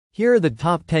Here are the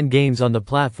top 10 games on the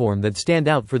platform that stand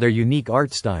out for their unique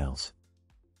art styles.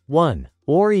 1.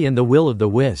 Ori and the Will of the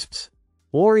Wisps.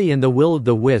 Ori and the Will of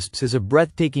the Wisps is a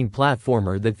breathtaking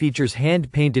platformer that features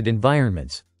hand-painted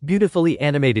environments, beautifully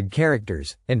animated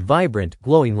characters, and vibrant,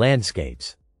 glowing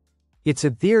landscapes. Its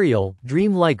ethereal,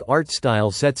 dreamlike art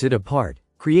style sets it apart,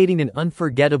 creating an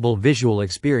unforgettable visual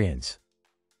experience.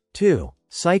 2.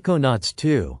 Psychonauts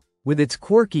 2. With its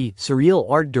quirky, surreal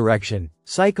art direction,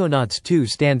 Psychonauts 2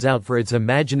 stands out for its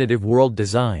imaginative world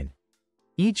design.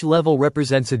 Each level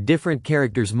represents a different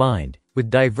character's mind,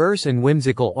 with diverse and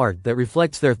whimsical art that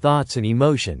reflects their thoughts and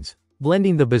emotions,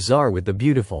 blending the bizarre with the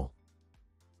beautiful.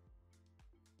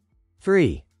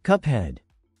 3. Cuphead.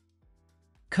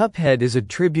 Cuphead is a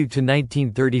tribute to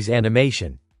 1930s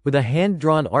animation, with a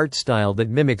hand-drawn art style that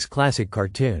mimics classic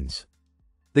cartoons.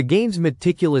 The game's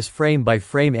meticulous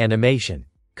frame-by-frame animation,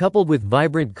 coupled with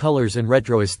vibrant colors and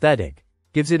retro aesthetic,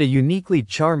 gives it a uniquely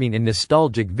charming and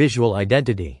nostalgic visual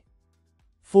identity.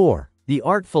 4. The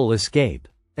Artful Escape.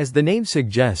 As the name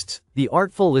suggests, The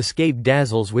Artful Escape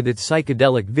dazzles with its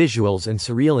psychedelic visuals and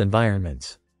surreal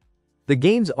environments. The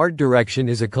game's art direction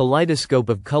is a kaleidoscope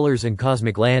of colors and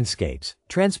cosmic landscapes,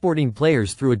 transporting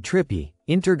players through a trippy,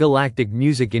 intergalactic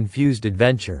music-infused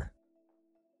adventure.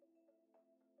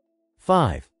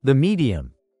 5. The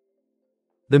Medium.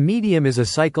 The Medium is a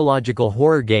psychological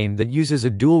horror game that uses a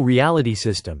dual reality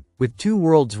system, with two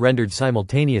worlds rendered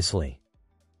simultaneously.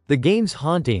 The game's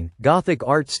haunting, gothic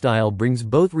art style brings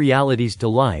both realities to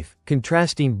life,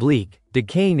 contrasting bleak,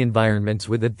 decaying environments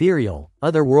with ethereal,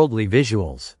 otherworldly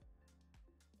visuals.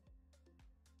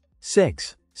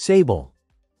 6. Sable.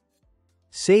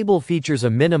 Sable features a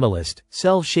minimalist,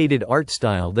 cel-shaded art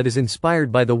style that is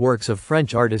inspired by the works of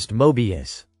French artist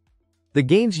Moebius. The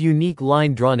game's unique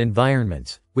line-drawn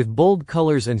environments, with bold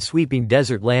colors and sweeping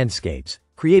desert landscapes,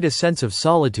 create a sense of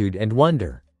solitude and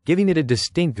wonder, giving it a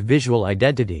distinct visual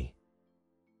identity.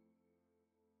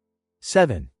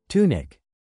 7. Tunic.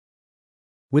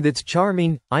 With its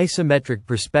charming, isometric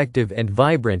perspective and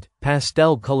vibrant,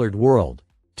 pastel-colored world,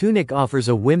 Tunic offers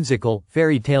a whimsical,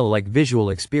 fairy tale-like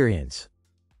visual experience.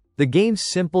 The game's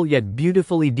simple yet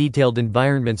beautifully detailed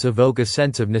environments evoke a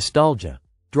sense of nostalgia,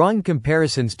 drawing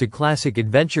comparisons to classic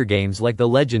adventure games like The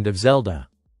Legend of Zelda.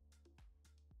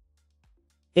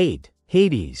 8.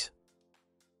 Hades.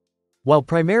 While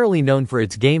primarily known for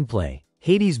its gameplay,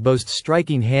 Hades boasts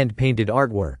striking hand-painted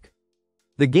artwork.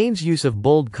 The game's use of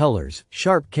bold colors,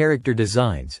 sharp character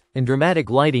designs, and dramatic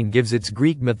lighting gives its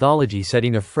Greek mythology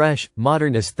setting a fresh,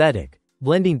 modern aesthetic,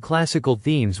 blending classical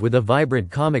themes with a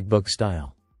vibrant comic book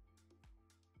style.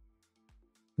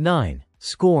 9.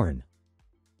 Scorn.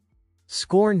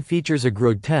 Scorn features a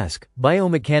grotesque,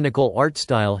 biomechanical art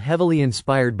style heavily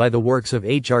inspired by the works of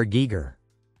H.R. Giger.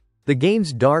 The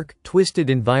game's dark, twisted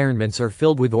environments are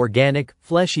filled with organic,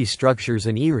 fleshy structures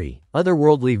and eerie,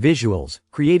 otherworldly visuals,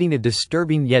 creating a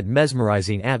disturbing yet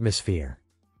mesmerizing atmosphere.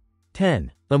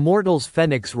 10. Immortals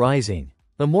Fenyx Rising.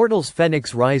 Immortals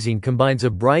Fenyx Rising combines a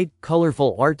bright,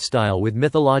 colorful art style with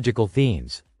mythological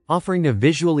themes, offering a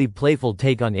visually playful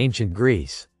take on ancient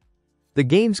Greece. The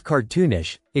game's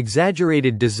cartoonish,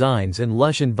 exaggerated designs and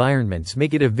lush environments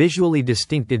make it a visually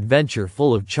distinct adventure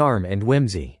full of charm and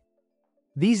whimsy.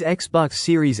 These Xbox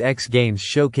Series X games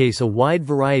showcase a wide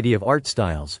variety of art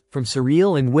styles, from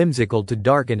surreal and whimsical to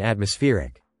dark and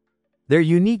atmospheric. Their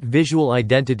unique visual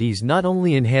identities not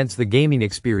only enhance the gaming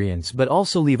experience but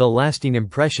also leave a lasting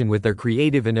impression with their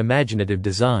creative and imaginative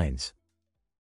designs.